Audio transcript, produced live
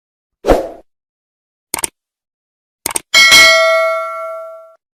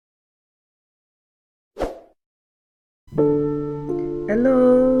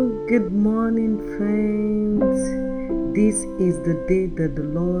Hello, good morning, friends. This is the day that the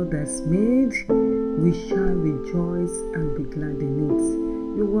Lord has made. We shall rejoice and be glad in it.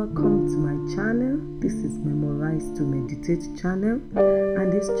 You're welcome to my channel. This is Memorize to Meditate channel, and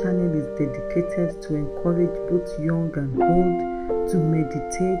this channel is dedicated to encourage both young and old to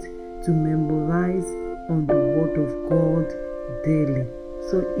meditate, to memorize on the Word of God daily.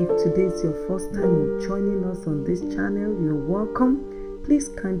 So if today is your first time of joining us on this channel, you're welcome. Please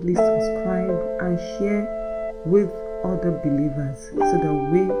kindly subscribe and share with other believers so that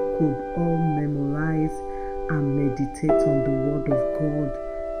we could all memorize and meditate on the Word of God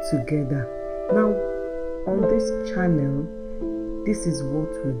together. Now, on this channel, this is what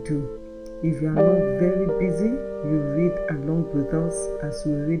we do. If you are not very busy, you read along with us as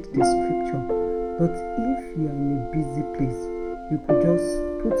we read the scripture. But if you are in a busy place, you could just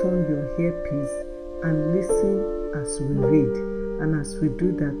put on your earpiece and listen as we read. And as we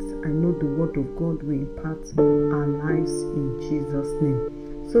do that, I know the Word of God will impart our lives in Jesus' name.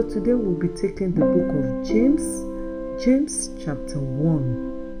 So today we'll be taking the book of James chapter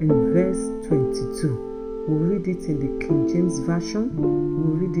 1 and verse 22. We'll read it in the King James Version,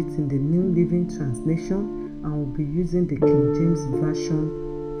 we'll read it in the New Living Translation, and we'll be using the King James Version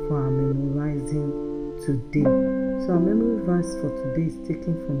for our memorizing today. So our memory verse for today is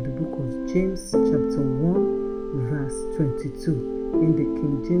taken from the book of James chapter 1 verse 22 in the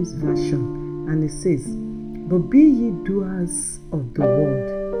King James Version, and it says, "But be ye doers of the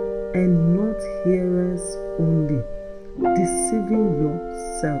word, and not hearers only, deceiving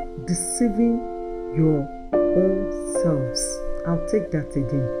your own selves." I'll take that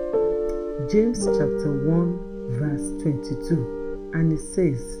again. James chapter 1 verse 22, and it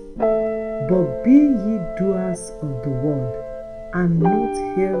says, "But be ye doers of the word, and not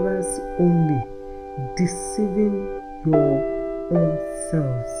hearers only, deceiving your own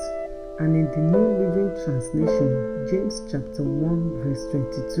selves." And in the New Living Translation, James chapter 1 verse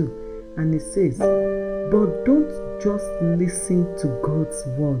 22, and it says, "But don't just listen to God's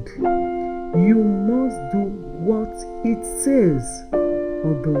word. You must do what it says.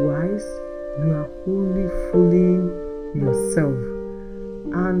 Otherwise, you are only fooling yourself."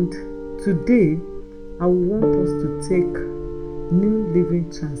 And today, I want us to take New Living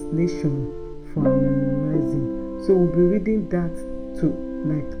Translation for our memorizing. So we'll be reading that to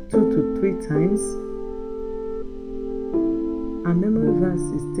like 2 to 3 times. Our memory verse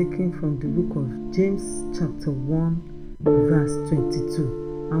is taken from the book of James chapter 1 verse 22,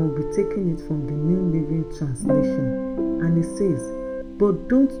 and we'll be taking it from the New Living Translation, and it says, "But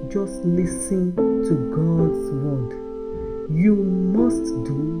don't just listen to God's word. You must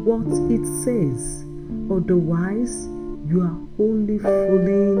do what it says. Otherwise, you are only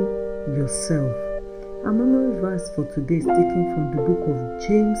fooling yourself." Our memory verse for today is taken from the book of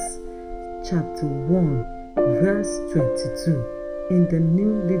James chapter 1 verse 22 in the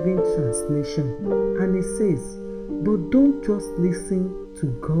New Living Translation, and it says, "But don't just listen to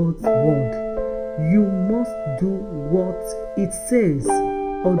God's word. You must do what it says.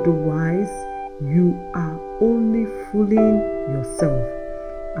 Otherwise, you are only fooling yourself."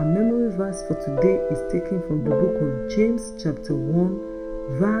 Our memory verse for today is taken from the book of James chapter 1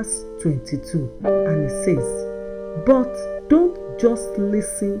 verse 22, and it says, "But don't just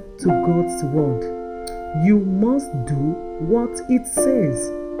listen to God's word. You must do what it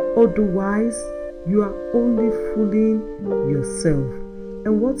says. Otherwise, you are only fooling yourself."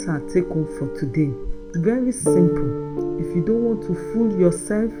 And what's our take home for today? Very simple. If you don't want to fool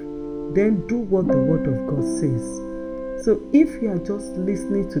yourself, then do what the Word of God says. So if you are just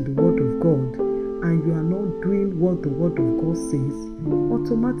listening to the Word of God and you are not doing what the Word of God says,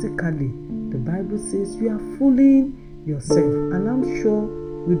 automatically the Bible says you are fooling yourself. And I'm sure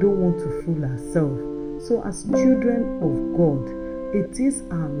we don't want to fool ourselves. So as children of God, it is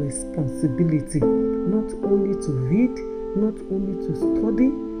our responsibility not only to read, not only to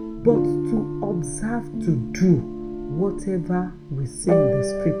study, but to observe to do whatever we see in the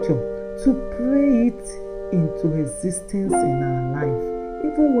scripture, to pray it into existence in our life.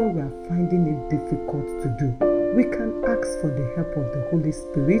 Even when we are finding it difficult to do, we can ask for the help of the Holy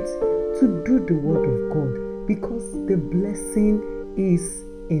Spirit to do the Word of God, because the blessing is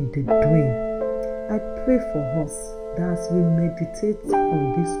in the doing. I pray for us that as we meditate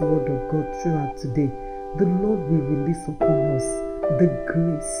on this Word of God throughout today, the Lord will release upon us the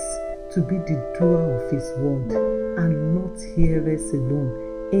grace to be the doer of His Word and not hearers alone,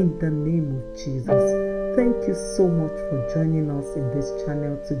 in the name of Jesus. Thank you so much for joining us in this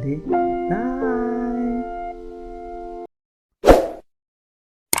channel today. Bye.